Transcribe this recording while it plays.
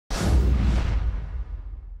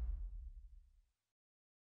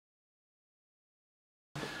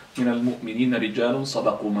من المؤمنين رجال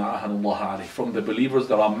صدقوا ما عاهدوا الله عليه. From the believers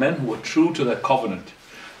there are men who are true to their covenant.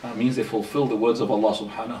 That means they fulfill the words of Allah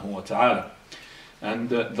subhanahu wa ta'ala. And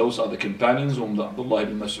those are the companions whom Abdullah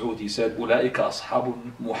ibn Mas'ud, he said, أولئك أصحاب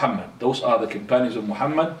Muhammad. Those are the companions of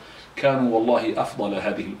Muhammad. كانوا والله أفضل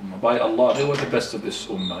هذه الأمة. By Allah, they were the best of this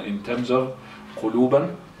ummah in terms of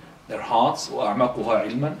قلوبا, their hearts,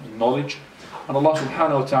 وأعمقها علما, knowledge. And Allah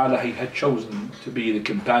subhanahu wa ta'ala, He had chosen to be the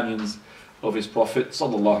companions of His Prophet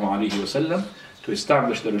sallallahu alaihi wasallam to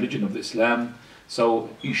establish the religion of Islam. So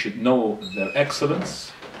you should know their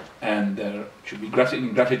excellence, and there should be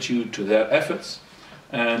gratitude to their efforts,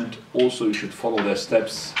 and also you should follow their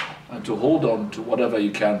steps and to hold on to whatever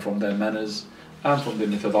you can from their manners and from their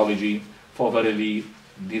methodology, for verily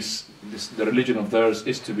the religion of theirs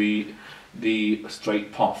is to be the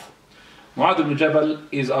straight path. Mu'adh ibn Jabal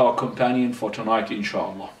is our companion for tonight,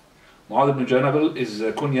 inshallah. Mu'adh ibn Jabal, is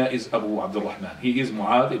kunya is Abu Abdurrahman. He is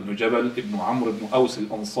Mu'adh ibn Jabal ibn Amr ibn Aws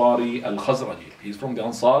al-Ansari al-Khazraji. He's from the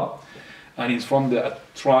Ansar, and he's from the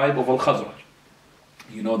tribe of al-Khazraj.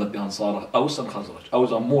 You know that the Ansar are Aws and Khazraj.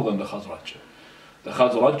 Aws are more than the Khazraj. The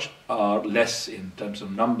Khazraj are less in terms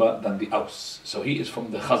of number than the Aws. So he is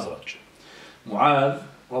from the Khazraj. Mu'adh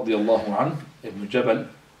radiallahu anhu ibn Jabal,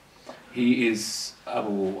 he is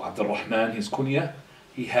Abu Abdurrahman, his kunya.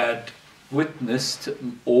 He had witnessed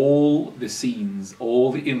all the scenes,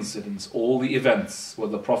 all the incidents, all the events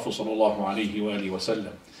with the Prophet sallallahu alaihi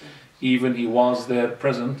wasallam. Even he was there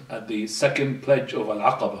present at the second pledge of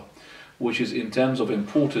Al-Aqaba, which is, in terms of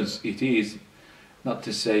importance, it is, not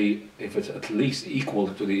to say if it's at least equal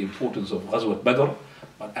to the importance of Ghazwat Badr,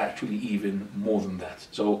 but actually even more than that.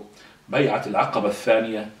 So Bay'at Al-Aqaba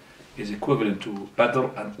Al-Thaniya is equivalent to Badr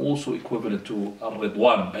and also equivalent to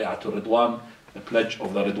Al-Ridwan, Bay'at Al-Ridwan, the pledge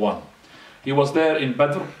of the Ridwan. He was there in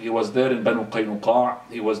Badr, he was there in Banu Qaynuqa',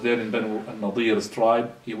 he was there in Banu al-Nadir's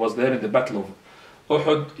tribe, he was there in the battle of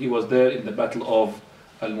Uhud, he was there in the battle of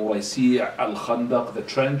Al-Muraysi', Al-Khandaq, the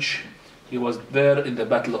trench, he was there in the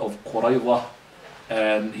battle of Qurayza,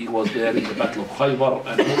 and he was there in the battle of Khaybar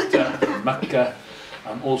and Mu'tah and Mecca,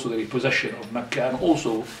 and also the repossession of Mecca, and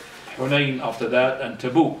also Hunayn after that, and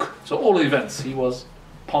Tabuk. So all the events he was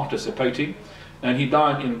participating, and he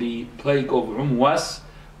died in the plague of Umwas,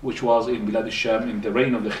 which was in Bilad al-Sham in the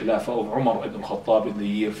reign of the Khilafah of Umar ibn al-Khattab in the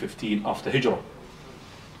year 15 after Hijrah.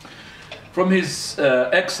 From his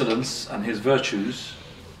excellence and his virtues,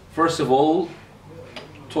 first of all,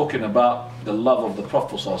 talking about the love of the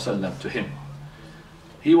Prophet ﷺ to him.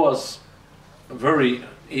 He was very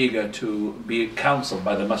eager to be counseled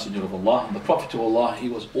by the Messenger of Allah, and the Prophet of Allah, he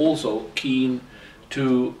was also keen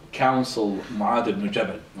to counsel Mu'adh ibn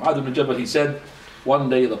Jabal. Mu'adh ibn Jabal, he said, one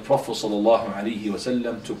day the Prophet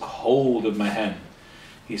ﷺ took hold of my hand.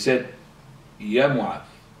 He said, Ya Mu'adh,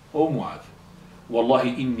 O Mu'adh,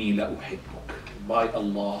 Wallahi inni la uhibbuk. By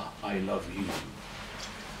Allah, I love you.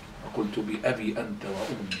 قلت بأبي أنت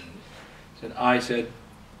وأمي. I said,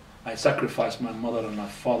 I sacrificed my mother and my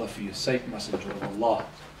father for your sake, Messenger of Allah.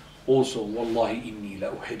 Also, Wallahi inni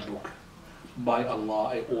la uhibbuk. By Allah,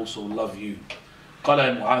 I also love you. قال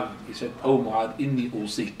يا معاذ, he said, O Mu'adh, inni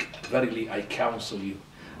أوصيك, verily I counsel you,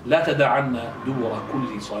 لا تدعن دور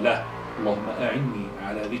كل صلاة, اللهم أعني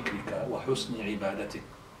على ذكرك وحسن عبادتك.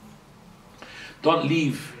 Don't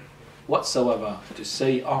leave whatsoever to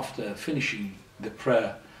say after finishing the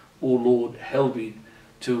prayer, O Lord, help me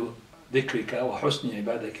to ذكرك وحسن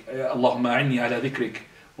عبادتك. اللهم أعني على ذكرك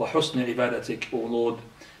وحسن عبادتك. O Lord,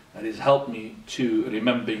 that is, help me to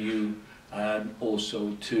remember you and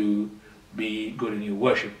also to be good in your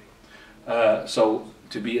worship. So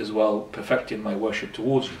to be as well perfecting my worship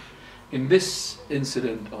towards you. In this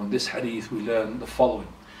incident, on this hadith, we learn the following: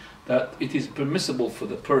 that it is permissible for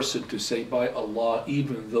the person to say by Allah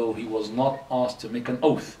even though he was not asked to make an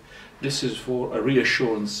oath. This is for a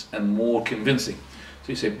reassurance and more convincing.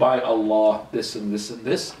 So you say by Allah this and this and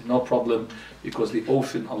this, no problem, because the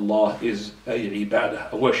oath in Allah is a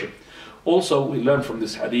ibadah, a worship. Also we learn from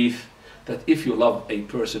this hadith that if you love a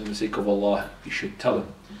person for the sake of Allah, you should tell him.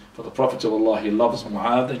 For the Prophet of Allah, he loves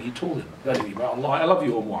Mu'adh, and he told him, verily by Allah, I love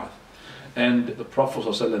you, O Mu'adh. And the Prophet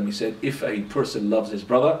ﷺ, he said, if a person loves his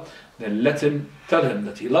brother, then let him tell him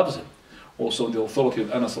that he loves him. Also the authority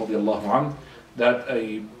of Anas radiallahu anhu, that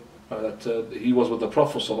he was with the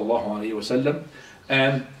Prophet ﷺ,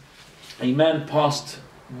 and a man passed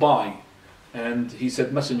by, and he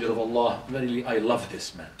said, Messenger of Allah, verily I love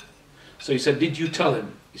this man. So he said, did you tell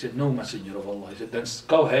him? He said, no, Messenger of Allah. He said, then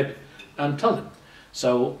go ahead and tell him.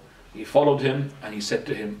 So he followed him and he said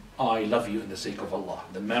to him, I love you in the sake of Allah.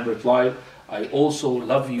 The man replied, I also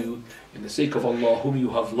love you in the sake of Allah, whom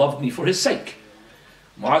you have loved me for his sake.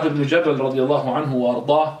 Mu'adh ibn Jabal radiallahu anhu wa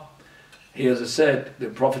ardah, he, as I said, the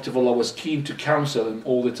Prophet of Allah was keen to counsel him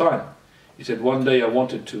all the time. He said, one day I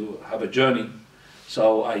wanted to have a journey,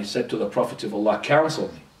 so I said to the Prophet of Allah, counsel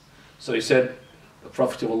me. So he said, the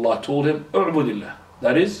Prophet of Allah told him, "U'budillah,"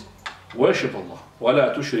 that is, worship Allah.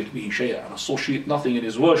 وَلَا تُشْرِكْ بِهِ شَيْئًا, and associate nothing in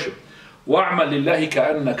his worship. وَاعْمَلْ لِلَّهِ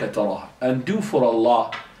كَأَنَّكَ تَرَاهُ, and do for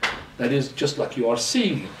Allah, that is, just like you are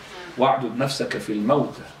seeing him. وَاعْدُدْ نَفْسَكَ فِي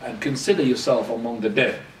الْمَوْتَ, and consider yourself among the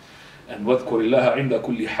dead. And وَاذْكُرِ اللَّهَ عِنْدَ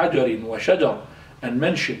كُلِّ حَجَرٍ وَشَجَرٍ, and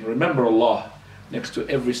mention, remember Allah next to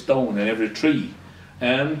every stone and every tree.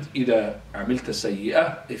 And إِذَا عَمِلْتَ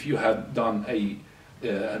سَيِّئَةً, if you have done a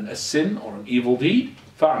sin or an evil deed,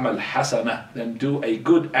 فَعْمَلْ حَسَنَةً, then do a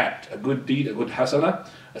good act, a good deed, a good hasana.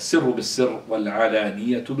 السِّرُّ بِالسِّرِّ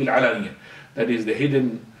وَالْعَلَانِيَةُ بِالْعَلَانِيَةِ, that is the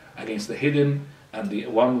hidden against the hidden, and the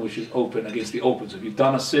one which is open against the open. So if you've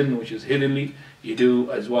done a sin which is hiddenly, you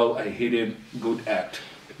do as well a hidden good act.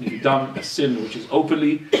 If you've done a sin which is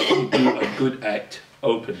openly, you do a good act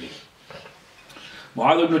openly.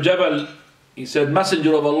 Mu'adh ibn Jabal, he said,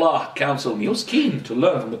 Messenger of Allah, counsel me. He was keen to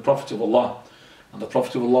learn from the Prophet of Allah. And the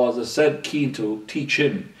Prophet of Allah, as I said, keen to teach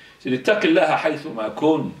him. He said, اتَّقِ اللَّهَ حَيْثُ مَا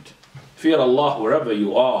كُنْتَ, fear Allah wherever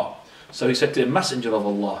you are. So he said to him, Messenger of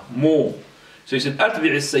Allah, more. So he said, أَتْبِعِ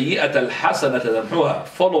السَّيِّئَةَ الْحَسَنَةَ تَمْحُهَا,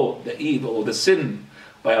 follow the evil or the sin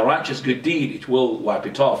by a righteous good deed, it will wipe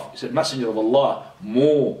it off. He said, Messenger of Allah,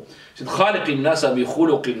 more. He said, خَالِقِ النَّاسَ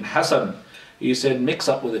بِخُلُقٍ حَسَنٍ, he said, mix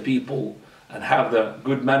up with the people and have the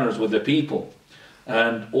good manners with the people.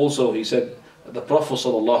 And also he said, the Prophet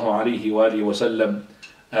ﷺ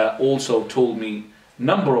also told me a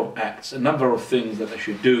number of acts, a number of things that I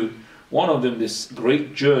should do. One of them, this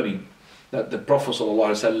great journey that the Prophet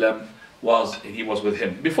ﷺ he was with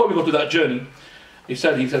him. Before we go to that journey, he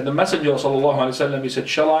said the Messenger ﷺ, he said,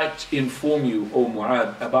 shall I inform you, O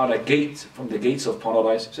Mu'adh, about a gate from the gates of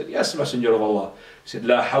paradise? He said, yes, Messenger of Allah. He said,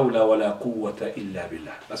 La hawla wa la quwwata illa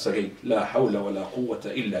billah. That's the gate. La hawla wa la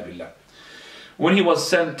quwwata illa billah. When he was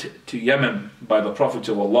sent to Yemen by the Prophet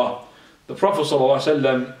of Allah, the Prophet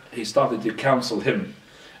ﷺ, he started to counsel him.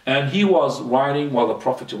 And he was riding while the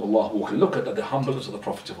Prophet of Allah walking. Look at the humbleness of the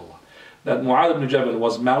Prophet of Allah. That Mu'adh ibn Jabal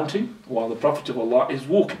was mounting while the Prophet of Allah is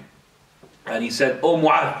walking. And he said, Oh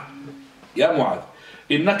Mu'adh, Ya Mu'adh,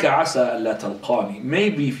 إِنَّكَ عَسَىٰ أَلَّا تَلْقَانِي,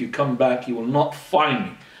 maybe if you come back you will not find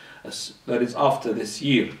me. That is after this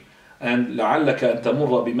year. And لَعَلَّكَ أَن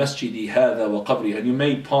تَمُرَّ بِمَسْجِدِي هَذَا وَقَبْرِي, and you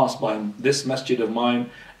may pass by this masjid of mine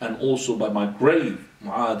and also by my grave.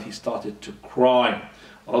 Mu'adh, he started to cry,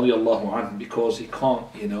 radiyallahu anhu, because he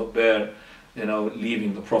can't, bear,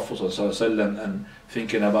 leaving the Prophet ﷺ and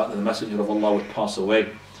thinking about that the Messenger of Allah would pass away.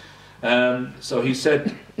 So he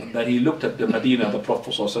said that he looked at the Medina, the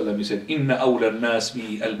Prophet ﷺ, he said, إِنَّ أَوْلَى النَّاسِ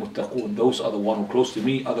بِي الْمُتَّقُونَ, those are the ones who are close to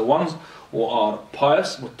me, are the ones who are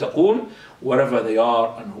pious, muttaqun, wherever they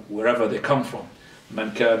are and wherever they come from.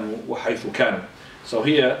 مَنْ كَانُوا وَحَيْثُ كَانُوا. So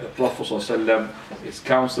here the Prophet ﷺ is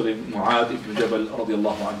counseling Mu'adh ibn Jabal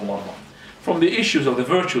radiallahu anhu. From the issues of the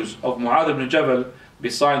virtues of Mu'adh ibn Jabal,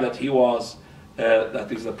 beside that he was,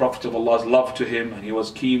 that is the Prophet of Allah's love to him, and he was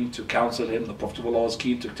keen to counsel him, the Prophet of Allah was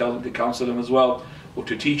keen to tell him to counsel him as well, or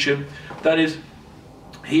to teach him. That is,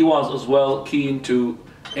 he was as well keen to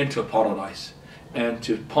enter paradise and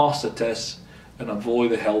to pass the test and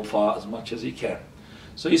avoid the hellfire as much as he can.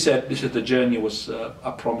 So he said, this is the journey was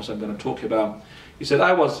a promise I'm going to talk about. He said,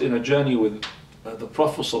 I was in a journey with the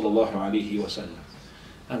Prophet ﷺ,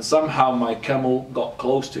 and somehow my camel got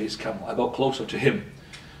close to his camel. I got closer to him.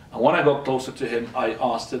 And when I got closer to him, I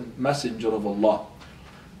asked him, Messenger of Allah,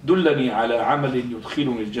 دُلَّنِي عَلَى عَمَلٍ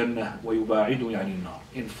يُدْخِلُنِ الْجَنَّةِ وَيُبَاعِدُنِي عَنِ النَّارِ.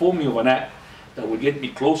 Inform me of an act that will get me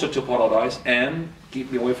closer to paradise and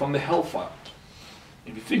keep me away from the hellfire.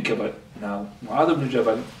 If you think about it now, Mu'adh ibn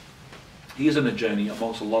Jabal, he is on a journey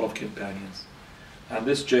amongst a lot of companions. And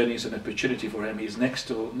this journey is an opportunity for him. He's next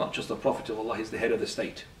to not just the Prophet of Allah, he's the head of the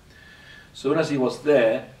state. Soon as he was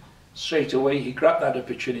there, straight away he grabbed that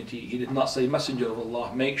opportunity. He did not say, Messenger of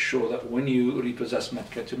Allah, make sure that when you repossess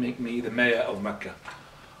Mecca, to make me the mayor of Mecca,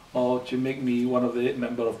 or to make me one of the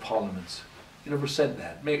member of parliaments. He never said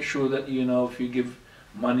that. Make sure that, if you give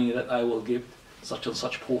money, that I will give such and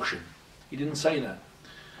such portion. He didn't say that.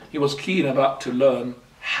 He was keen about to learn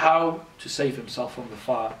how to save himself from the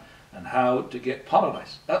fire and how to get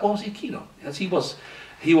paradise. That was he keen on, as he was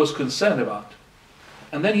concerned about.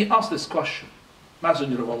 And then he asked this question,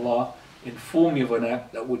 Messenger of Allah, inform me of an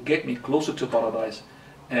act that would get me closer to paradise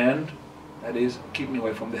and, that is, keep me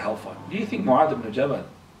away from the hellfire. Do you think Mu'adh ibn Jabal,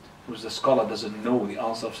 who's the scholar, doesn't know the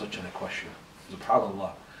answer of such a question?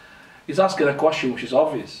 SubhanAllah. He's asking a question which is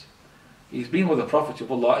obvious. He's been with the Prophet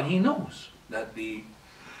of Allah and he knows that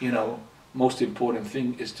most important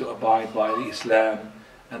thing is to abide by the Islam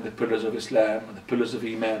and the pillars of Islam and the pillars of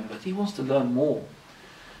Iman, but he wants to learn more.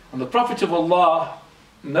 And the Prophet of Allah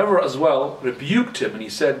never as well rebuked him, and he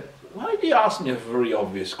said, why did you ask me a very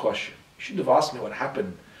obvious question? You shouldn't have asked me what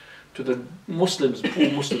happened to the Muslims, poor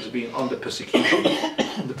Muslims being under persecution,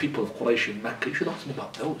 and the people of Quraysh in Mecca. You should ask me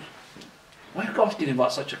about those. Why are you asking me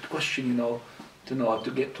about such a question, to know how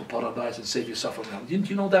to get to paradise and save yourself from hell? Didn't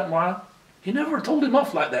you know that, Mu'adh? He never told him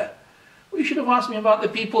off like that. Well, you should have asked me about the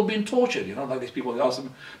people being tortured, like these people, they ask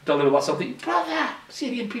them, tell them about something. Brother,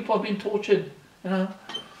 Syrian people are being tortured,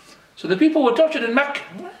 So the people were tortured in Mecca.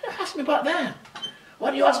 Why do you ask me about that?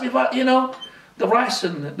 Why do you ask me about, the rice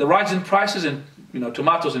and the rising prices and,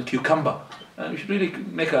 tomatoes and cucumber? You should really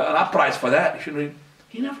make an uprise for that.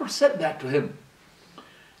 He never said that to him.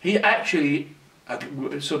 He actually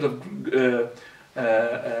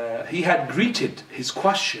he had greeted his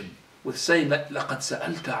question with saying that لَقَدْ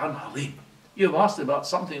سَأَلْتَ عَنْ عَظِيمٍ. You have asked about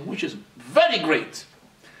something which is very great.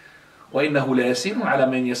 وَإِنَّهُ لَيَسِيرٌ عَلَى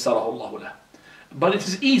مَنْ يَسَّرَهُ اللَّهُ لَهُ. But it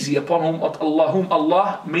is easy upon whom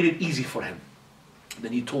Allah made it easy for him.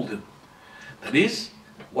 Then he told him, that is,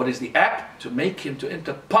 what is the act to make him to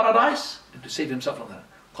enter paradise and to save himself from that?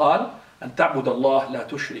 قال أن تعبد الله لا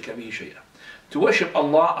تشرك به شيئا. To worship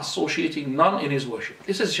Allah associating none in his worship.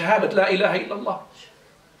 This is shahadat la ilaha illallah.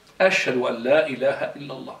 Ashhadu an la ilaha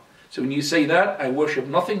illallah. So when you say that, I worship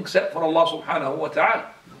nothing except for Allah subhanahu wa ta'ala.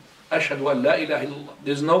 Ashhadu an la ilaha illallah.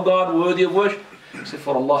 There's no God worthy of worship except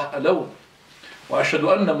for Allah alone. Wa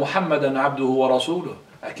ashhadu anna Muhammadan abduhu wa rasuluh.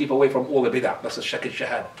 I keep away from all the bid'ah. That's a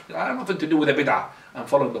shahada. I have nothing to do with the bid'ah. I'm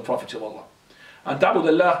following the Prophet of Allah. And تعبد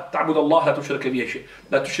الله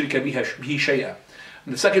لا تشرك به شيئا.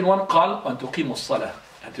 And the second one, قال أن تقيم الصلاة,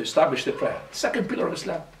 and to establish the prayer. Second pillar of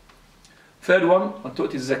Islam. Third one, أن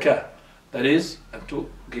تؤتي الزكاة, that is, and to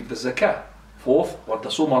give the zakah. Fourth, وأن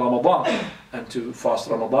تصوم رمضان, and to fast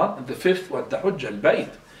Ramadan. And the fifth, وأن تحج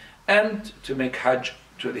البيت, and to make hajj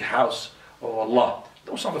to the house of Allah.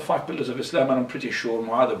 Those are the 5 pillars of Islam, and I'm pretty sure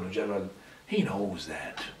Mu'adh ibn Jabal, he knows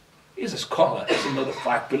that. He's a scholar. He doesn't know the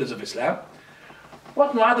 5 pillars of Islam.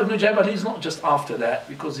 What Mu'adh ibn Jabal, he's not just after that,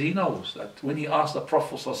 because he knows that when he asks the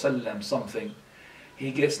Prophet ﷺ something, he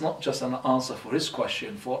gets not just an answer for his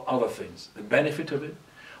question, for other things, the benefit of it.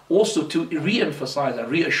 Also to re-emphasize and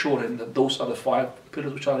reassure him that those are the 5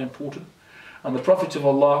 pillars which are important. And the Prophet of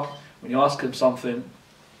Allah, when you ask him something,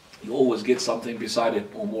 you always get something beside it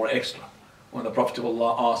or more extra. When the Prophet of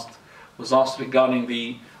Allah was asked regarding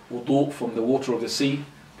the wudu from the water of the sea,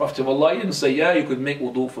 the Prophet of Allah, he didn't say, yeah, you could make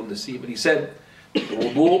wudu from the sea, but he said, the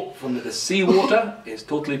wudu from the sea water is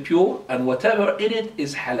totally pure, and whatever in it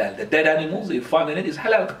is halal. The dead animals that you find in it is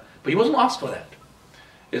halal. But he wasn't asked for that.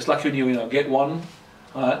 It's like when you get one,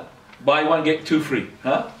 buy one, get 2 free.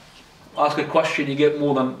 Ask a question, you get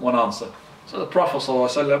more than one answer. So the Prophet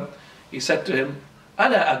ﷺ, he said to him,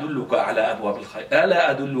 أَلَا أَدُلُّكَ عَلَى أَبْوَابِ الْخَيْرِ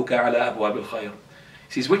أَلَا أَدُلُّكَ عَلَى أَبْوَابِ الْخَيْرِ.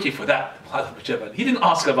 He's waiting for that. He didn't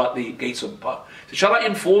ask about the gates of power. He said, shall I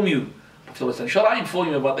inform you? Shall I inform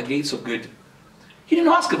you about the gates of good? He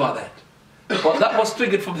didn't ask about that. But that was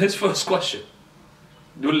triggered from his first question.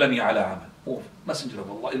 Dullani ala amal. Oh, Messenger of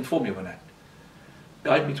Allah, inform me of an act.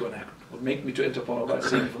 Guide me to an act. Or make me to enter paradise,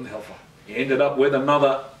 save me from the hellfire. He ended up with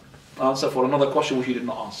another answer for another question which he did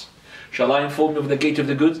not ask. Shall I inform you of the gate of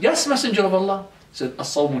the good? Yes, Messenger of Allah. He said,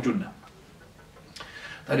 As-sawmu junnah.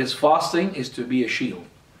 That is, fasting is to be a shield.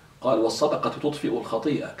 قال والصدقة تطفئ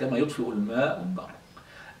الخطيئة كما يطفئ الماء النار.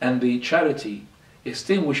 And the charity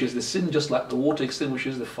extinguishes the sin just like the water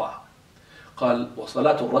extinguishes the fire. قال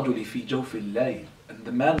وصلاة الرجل في جوف الليل. And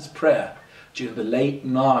the man's prayer during the late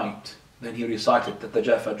night, then he recited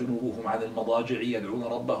تتجافى جنوبهم عن المضاجع يدعون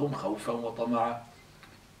ربهم خوفا وطمعا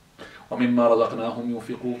ومما رزقناهم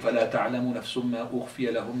ينفقون فلا تعلم نفس ما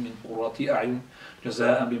أخفي لهم من قرة أعين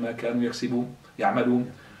جزاء بما كانوا يكسبون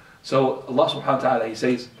يعملون. So Allah subhanahu wa ta'ala, he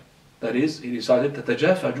says, that is, he decided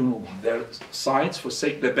تتجافى جنوبهم. Their sides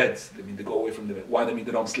forsake their beds. They mean they go away from the bed. Why? They mean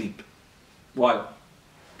they don't sleep. Why?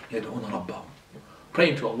 يدعون ربهم.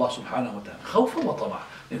 Praying to Allah subhanahu wa ta'ala. خوفا وطمعا.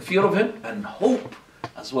 In fear of him and hope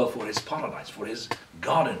as well for his paradise, for his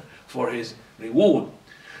garden, for his reward.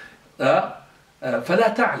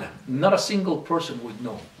 فلا تعلم. Not a single person would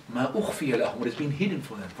know ما أخفي لهم, what has been hidden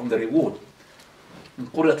for them from the reward.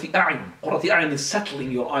 قرة أعين. قرة أعين is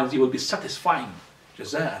settling your eyes. You will be satisfying.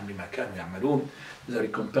 جزاء بما كانوا يعملون. Is a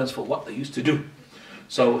recompense for what they used to do.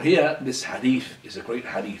 So here, this hadith is a great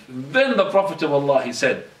hadith. Then the Prophet of Allah, he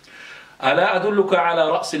said, ألا أدلك على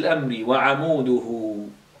رأس الأمر وعموده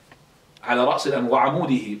على رأس الأمر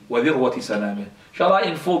وعموده وذروة سنامه. Shall I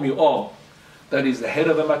inform you of, that is the head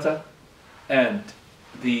of the matter and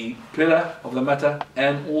the pillar of the matter,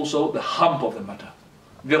 and also the hump of the matter.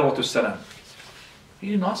 Dirwatu salam. He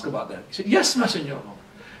didn't ask about that. He said, yes, Messenger of Allah.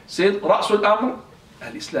 He said, Ra'sul Amr,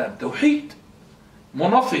 al-Islam, Tawheed,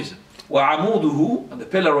 monotheism. وعموده, and the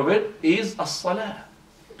pillar of it is as-salah.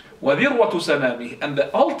 وذروة سنامه, and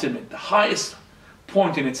the ultimate, the highest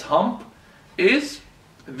point in its hump is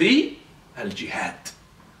the al-jihad,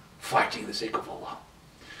 fighting the sake of Allah.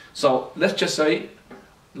 So let's just say,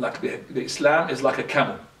 like the Islam is like a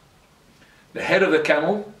camel. The head of the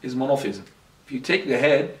camel is monotheism. If you take the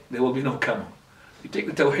head, there will be no camel. If you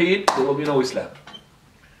take the Tawheed, there will be no Islam.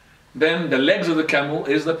 Then the legs of the camel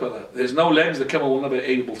is the pillar. There's no legs, the camel will never be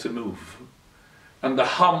able to move. And the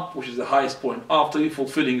hump, which is the highest point, after you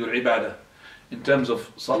fulfilling your ibadah, in terms of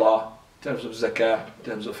salah, in terms of zakah, in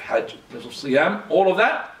terms of hajj, in terms of siyam, all of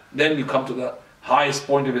that, then you come to the highest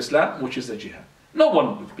point of Islam, which is the jihad. No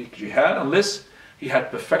one would pick jihad unless he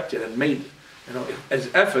had perfected and made, his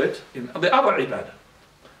effort in the other ibadah.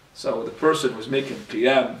 So the person who's making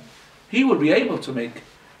qiyam, he will be able to make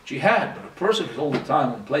jihad, but a person who's all the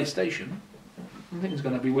time on PlayStation, I think he's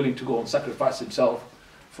going to be willing to go and sacrifice himself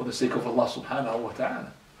for the sake of Allah subhanahu wa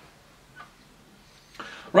ta'ala.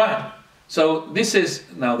 Right, so this is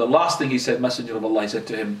now the last thing he said, Messenger of Allah, he said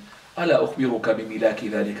to him, أَلَا أُخْبِرُكَ بِمِلَاكِ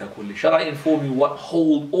ذَلِكَ كُلِّ. Shall I inform you what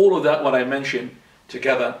hold all of that, what I mentioned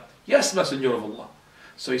together? Yes, Messenger of Allah.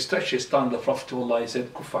 So he stretched his tongue, the Prophet to Allah, he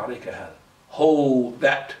said, كُفَّ عَلَيْكَ هَذَا. Hold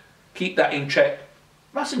that, keep that in check.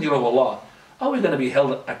 Messenger of Allah, are we going to be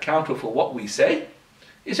held accountable for what we say?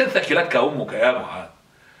 He said, ثَكِلَتْكَ أُمُّكَ يَا مُعَاذ.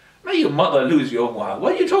 May your mother lose you, Mu'adh.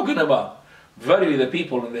 What are you talking about? Verily the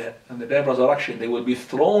people in the day of resurrection, they will be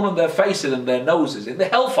thrown on their faces and their noses in the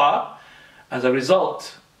hellfire as a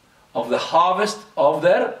result of the harvest of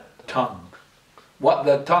their tongue. What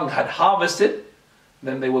their tongue had harvested,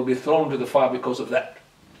 then they will be thrown to the fire because of that.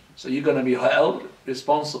 So you're going to be held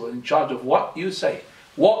responsible, in charge of what you say.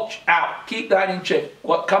 Watch out, keep that in check.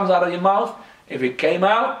 What comes out of your mouth, if it came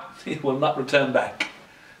out, it will not return back.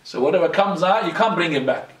 So whatever comes out, you can't bring it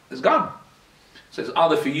back. It's gone. So it's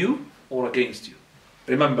either for you or against you.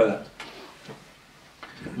 Remember that.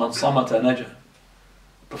 Man samata naja.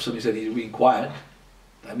 Prophet said he'll be quiet.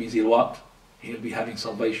 That means he'll what? He'll be having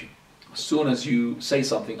salvation. As soon as you say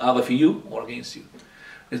something, either for you or against you.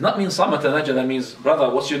 It does not mean samata naja, that means, brother,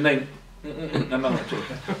 what's your name? No, it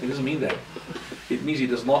doesn't mean that. It means he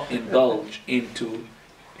does not indulge into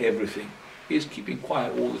everything. He's keeping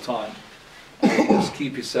quiet all the time. He just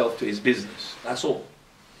keep himself to his business. That's all.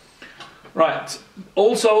 Right.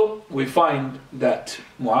 Also, we find that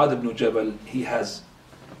Mu'adh ibn Jabal, he has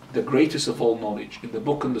the greatest of all knowledge in the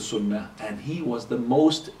book and the sunnah, and he was the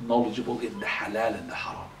most knowledgeable in the halal and the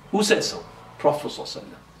haram. Who said so? Prophet ﷺ.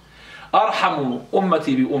 Arhamu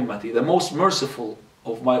ummati bi ummati, the most merciful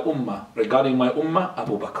of my ummah regarding my ummah,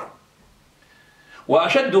 Abu Bakr. Wa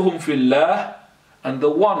ashadduhum fillah, and the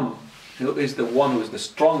one who is the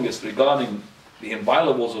strongest regarding the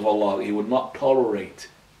inviolables of Allah, he would not tolerate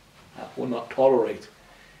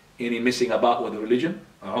any messing about with the religion,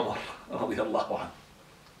 Umar radiallahu anhu.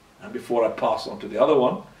 And before I pass on to the other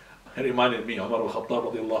one, it reminded me, Umar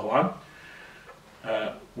al-Khattab radiallahu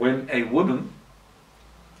anhu, when a woman,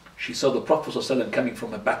 she saw the Prophet ﷺ coming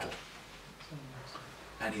from a battle,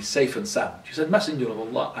 and he's safe and sound. She said, Messenger of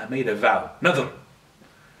Allah, I made a vow, nadhr,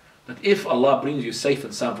 that if Allah brings you safe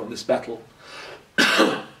and sound from this battle,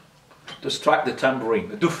 to strike the tambourine,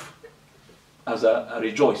 the duf, as a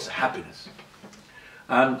rejoice, happiness.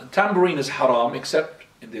 And tambourine is haram except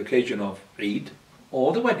in the occasion of Eid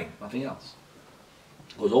or the wedding, nothing else.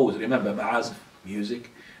 Because always remember, ma'azif,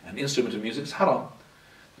 music, and instrument of music is haram.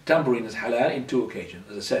 The tambourine is halal in two occasions,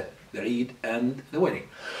 as I said, the Eid and the wedding.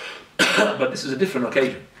 But this is a different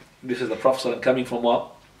occasion. This is the Prophet coming from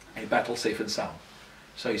what? A battle safe and sound.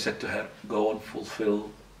 So he said to her, go and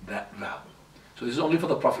fulfill that vow. So this is only for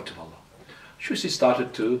the Prophet of Allah. She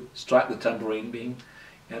started to strike the tambourine, being,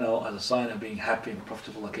 as a sign of being happy, and the Prophet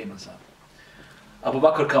of Allah came and said. Abu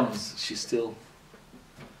Bakr comes, she's still.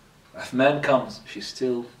 Uthman comes, she's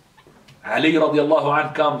still. Ali radiallahu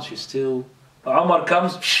anhu comes, she's still. Umar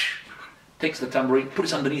comes, takes the tambourine,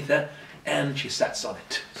 puts it underneath her, and she sits on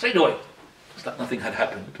it. Straight away. It's like nothing had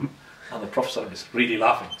happened. And the Prophet is really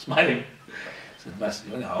laughing, smiling. He said, Master,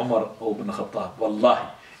 Umar ibn Khattab, Wallahi,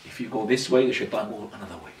 if you go this way, the shaitan will go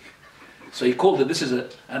another way. So he called it, this is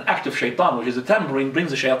an act of shaitan, which is the tambourine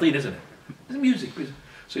brings the shayateen, isn't it? It's music.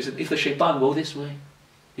 So he said, if the shaitan go this way,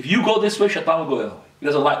 if you go this way, shaitan will go the other way. He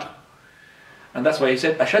doesn't like it. And that's why he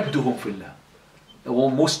said, أَشَدُّهُمْ فِي اللَّهِ. The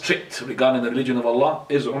one most strict regarding the religion of Allah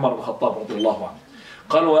is Umar ibn Khattab radiallahu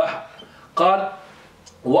anhu. قال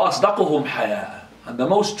وَأَصْدَقُهُمْ حَيَاءً. and the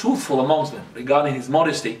most truthful amongst them regarding his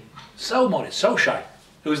modesty, so modest, so shy.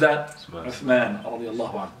 Who's that? Uthman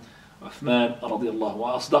radiallahu anhu. Uthman radiallahu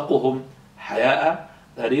anhu. وأصدقهم حياء,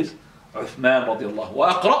 that is Uthman radiallahu anhu.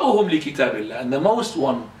 وأقرأهم لكتاب الله, and the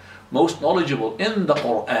most knowledgeable in the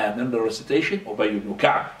Qur'an, in the recitation, Ubay ibn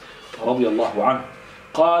Ka'b radiallahu anhu.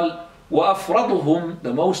 قال وأفرضهم,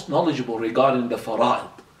 the most knowledgeable regarding the fara'id,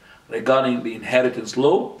 regarding the inheritance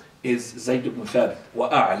law, is Zayd ibn Thabit.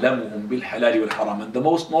 وأعلمهم بالحلال والحرام, and the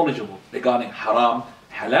most knowledgeable regarding haram,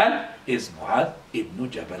 halal, is Mu'adh ibn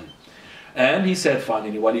Jabal. And he said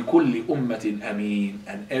finally, وَلِكُلِّ أُمَّةٍ أَمِينٍ,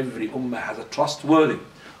 and every ummah has a trustworthy.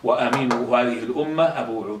 وَأَمِينُ هَذِهِ الْأُمَّةِ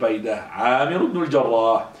أَبُو عُبَيْدَةَ عَامِرُ بْنُ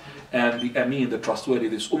الْجَرَّاحِ, and the Amin, the trustworthy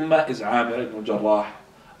of this ummah, is Amir ibn al-Jarrah,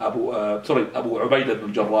 Abu Ubaidah ibn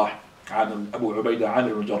al-Jarrah, Abu Ubaidah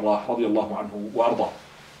Amir ibn al-Jarrah, radiyallahu anhu wa arda.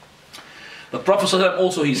 The Prophet ﷺ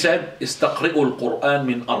also, he said, استقرئوا القرآن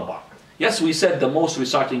من أربع. Yes, we said the most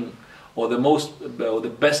reciting, or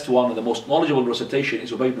the best one, or the most knowledgeable recitation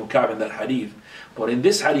is Ubay ibn Ka'b in that hadith. But in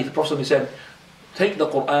this hadith, the Prophet ﷺ said, take the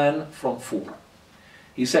Quran from four.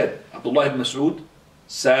 He said, Abdullah ibn Mas'ud,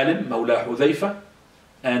 Salim, Mawla Hudhayfa,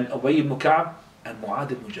 and Ubay ibn Ka'b, and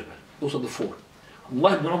Mu'adh ibn Jabal. Those are the four.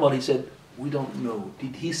 Allah ibn Umar, he said, we don't know,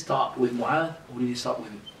 did he start with Mu'adh, or did he start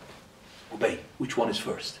with Ubay? Which one is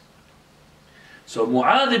first? So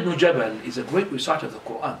Mu'adh ibn Jabal is a great reciter of the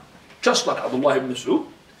Quran, just like Abdullah ibn Mas'ud,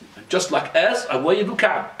 and just like as Ubay ibn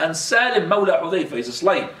Ka'b, and Salim Mawla Hudhayfa is a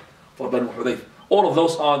slave for Banu Hudhayfa. All of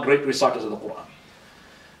those are great reciters of the Quran.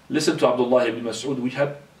 Listen to Abdullah ibn Mas'ud. We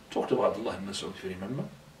had talked about Abdullah ibn Mas'ud, if you remember.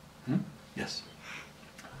 Yes.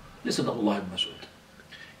 Listen to Abdullah ibn Mas'ud.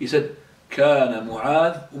 He said, كان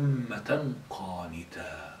معاذ أمة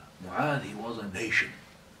قانتا. Mu'adh, he was a nation.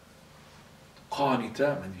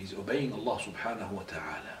 قانتا, and he's obeying Allah subhanahu wa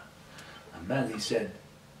ta'ala. And man, he said,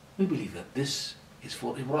 we believe that this is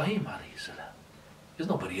for Ibrahim alayhi salam. There's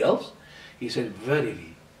nobody else. He said,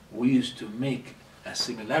 verily, we used to make a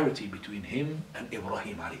similarity between him and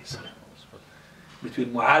Ibrahim alayhi salam.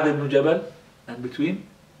 Between Mu'adh ibn Jabal and between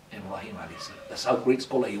Ibrahim alayhi salam. That's how great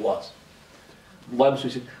scholar he was. Allah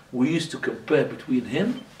said, we used to compare between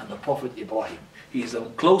him and the Prophet Ibrahim. He is the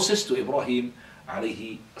closest to Ibrahim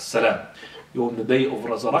alayhi salam. On the day of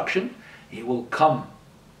resurrection, he will come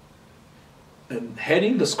and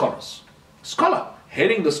heading the scholars. Scholar,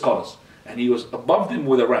 heading the scholars. And he was above them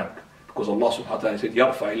with a rank. Because Allah subhanahu wa ta'ala said,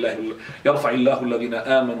 يَرْفَعِ اللَّهُ الَّذِينَ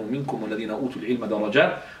آمَنُوا مِنْكُمْ وَالَّذِينَ أُوتُوا الْعِلْمَ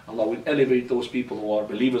دَرَجَاتٍ. Allah will elevate those people who are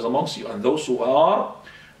believers amongst you, and those who are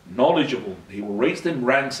knowledgeable, He will raise them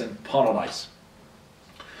ranks in paradise.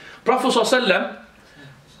 Prophet ﷺ,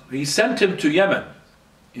 he sent him to Yemen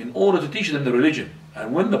in order to teach them the religion.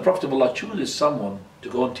 And when the Prophet of Allah chooses someone to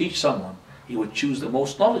go and teach someone, he would choose the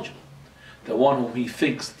most knowledgeable, the one whom he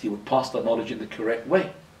thinks that he would pass the knowledge in the correct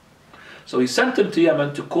way. So he sent them to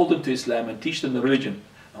Yemen to call them to Islam and teach them the religion.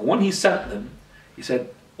 And when he sent them, he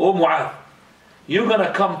said, "O Mu'adh, you're going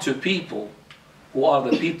to come to people who are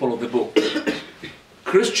the people of the book."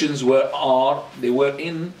 Christians were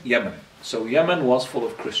in Yemen. So Yemen was full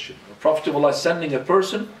of Christians. The Prophet of Allah sending a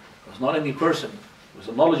person, it was not any person, it was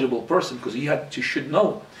a knowledgeable person, because he should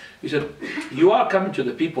know. He said, you are coming to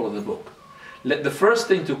the people of the book. Let the first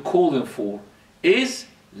thing to call them for is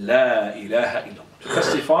La ilaha illallah. To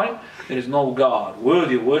testify there is no God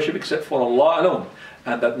worthy of worship except for Allah alone,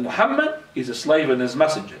 and that Muhammad is a slave and his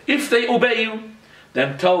messenger. If they obey you,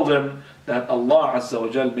 then tell them that Allah Azza wa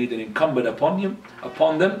Jal made an incumbent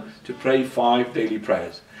upon them to pray 5 daily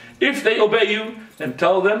prayers. If they obey you, then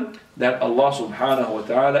tell them that Allah subhanahu wa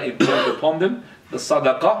ta'ala imposed upon them the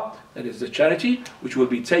sadaqah, that is the charity, which will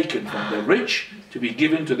be taken from the rich to be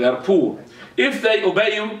given to their poor. If they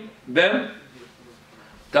obey you, then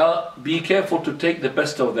be careful to take the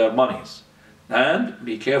best of their monies, and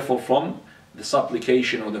be careful from the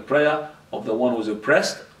supplication or the prayer of the one who is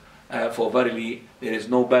oppressed, for verily there is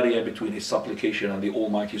no barrier between his supplication and the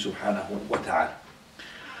Almighty subhanahu wa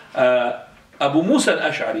ta'ala. Abu Musa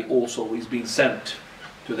al-Ash'ari also is being sent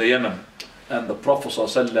to the Yemen, and the Prophet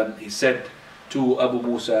ﷺ, he said to Abu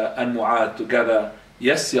Musa and Mu'adh together,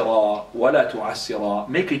 "Yassira wa la tu'assira,"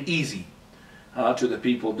 make it easy to the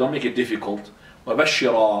people, don't make it difficult.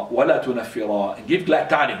 وَبَشِّرَا وَلَا تُنَفِّرَا, and give glad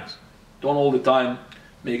tidings. Don't all the time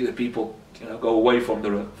make the people go away from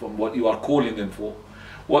what you are calling them for.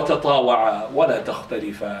 وَتَطَاوَعَا وَلَا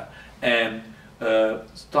تَخْتَلِفَا, and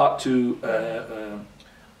start to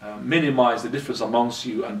minimize the difference amongst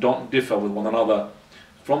you and don't differ with one another.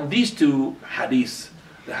 From these two hadiths,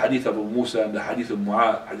 the hadith of Abu Musa and the hadith of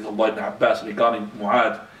Mu'adh, hadith of Allah ibn Abbas regarding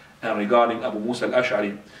Mu'adh and regarding Abu Musa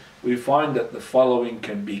al-Ash'ari, we find that the following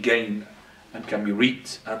can be gained and can be read,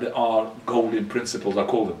 and there are golden principles, I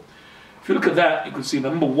call them. If you look at that, you can see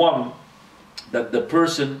number one, that the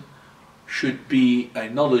person should be a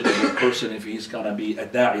knowledgeable person if he's going to be a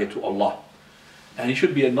da'iyah to Allah. And he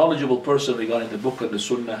should be a knowledgeable person regarding the book and the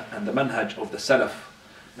sunnah and the manhaj of the salaf.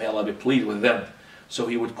 May Allah be pleased with them. So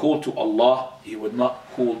he would call to Allah, he would not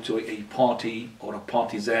call to a party or a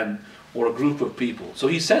partisan or a group of people. So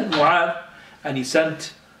he sent Mu'adh and he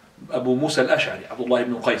sent Abu Musa al-Ash'ari, Abdullah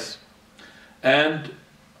ibn Qais. And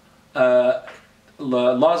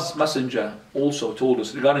Allah's messenger also told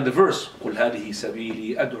us regarding the verse, قُلْ هَذِهِ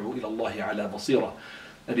سَبِيلِي أَدْعُو إِلَى اللَّهِ عَلَى بَصِيرًا.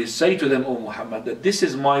 That is, say to them, O Muhammad, that this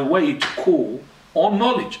is my way to call on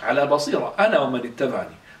knowledge, عَلَى بَصِيرًا أَنَا وَمَنِ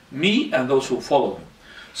اتَّبَعَنِي, me and those who follow me.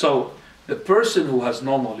 So the person who has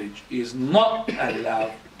no knowledge is not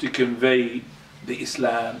allowed to convey the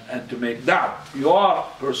Islam and to make da'wah. You are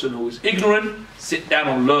a person who is ignorant, sit down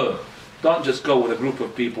and learn. Don't just go with a group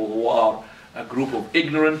of people who are a group of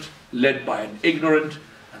ignorant, led by an ignorant,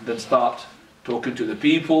 and then start talking to the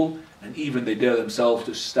people, and even they dare themselves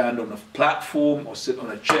to stand on a platform or sit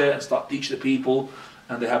on a chair and start teach the people,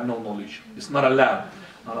 and they have no knowledge. It's not allowed.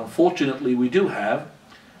 And unfortunately, we do have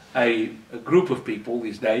a group of people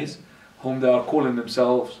these days whom they are calling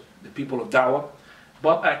themselves the people of da'wah,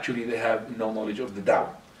 but actually they have no knowledge of the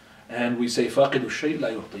da'wah. And we say, فَاقِدُ الشَّيْء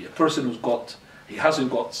لَا يُعْطِي. A person he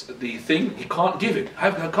hasn't got the thing, he can't give it.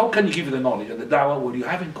 How can you give the knowledge and the da'wah when you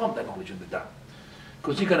haven't got the knowledge and the da'wah?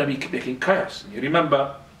 Because you're going to be making chaos. And you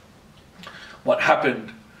remember what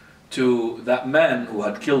happened to that man who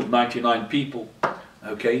had killed 99 people,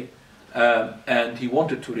 okay? And he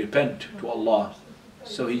wanted to repent to Allah.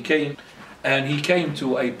 So he came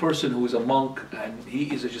to a person who is a monk, and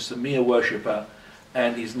he is just a mere worshipper,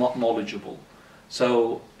 and he's not knowledgeable.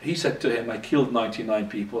 So he said to him, I killed 99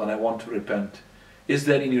 people and I want to repent. Is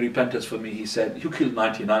there any repentance for me? He said, you killed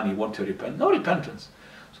 99, you want to repent? No repentance.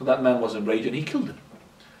 So that man was enraged and he killed him.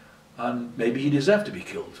 And maybe he deserved to be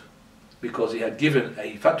killed, because he had given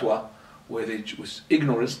a fatwa where it was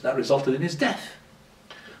ignorance that resulted in his death.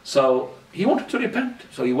 So he wanted to repent.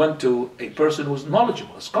 So he went to a person who was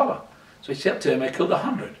knowledgeable, a scholar. So he said to him, I killed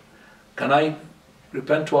 100. Can I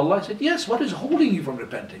repent to Allah? He said, yes. What is holding you from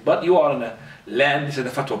repenting? But you are in a land, this is the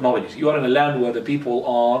fatwa of knowledge, you are in a land where the people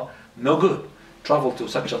are no good. Travel to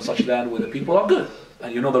such and such land where the people are good.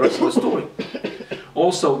 And you know the rest of the story.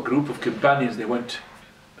 Also, a group of companions, they went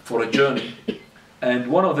for a journey. And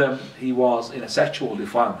one of them, he was in a sexual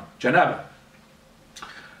defilement, janaba.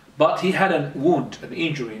 But he had a wound, an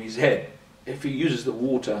injury in his head. If he uses the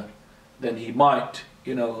water, then he might,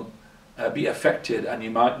 be affected, and he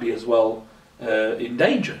might be as well in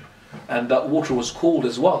danger. And that water was cold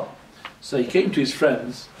as well. So he came to his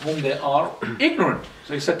friends, whom they are ignorant.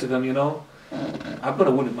 So he said to them, I've got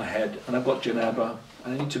a wound in my head, and I've got janaba,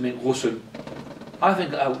 and I need to make ghusl. I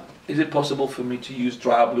think, is it possible for me to use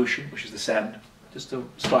dry ablution, which is the sand, just to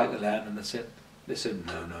strike the land, and that's it? They said,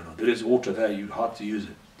 no, there is water there, you have to use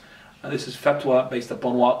it. And this is fatwa based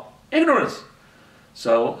upon what? Ignorance.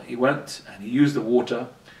 So he went and he used the water,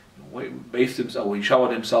 bathed himself, or he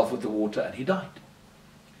showered himself with the water, and he died.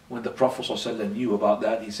 When the Prophet ﷺ knew about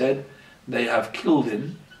that, he said, they have killed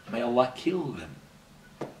him, may Allah kill them.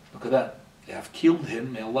 Look at that. They have killed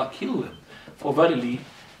him, may Allah kill them. For verily,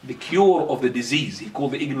 the cure of the disease, he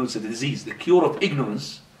called the ignorance a disease, the cure of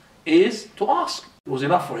ignorance is to ask. It was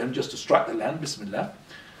enough for him just to strike the land, Bismillah,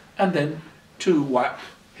 and then to wipe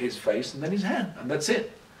his face and then his hand, and that's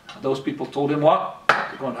it. And those people told him what?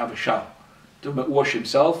 To go and have a shower, to wash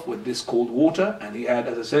himself with this cold water, and he had,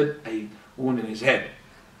 as I said, a wound in his head.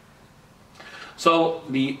 So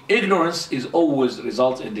the ignorance is always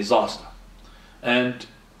results in disaster, and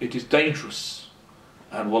it is dangerous,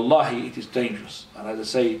 and wallahi it is dangerous. And as I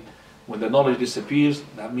say, when the knowledge disappears,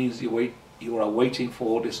 that means you are waiting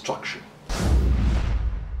for destruction.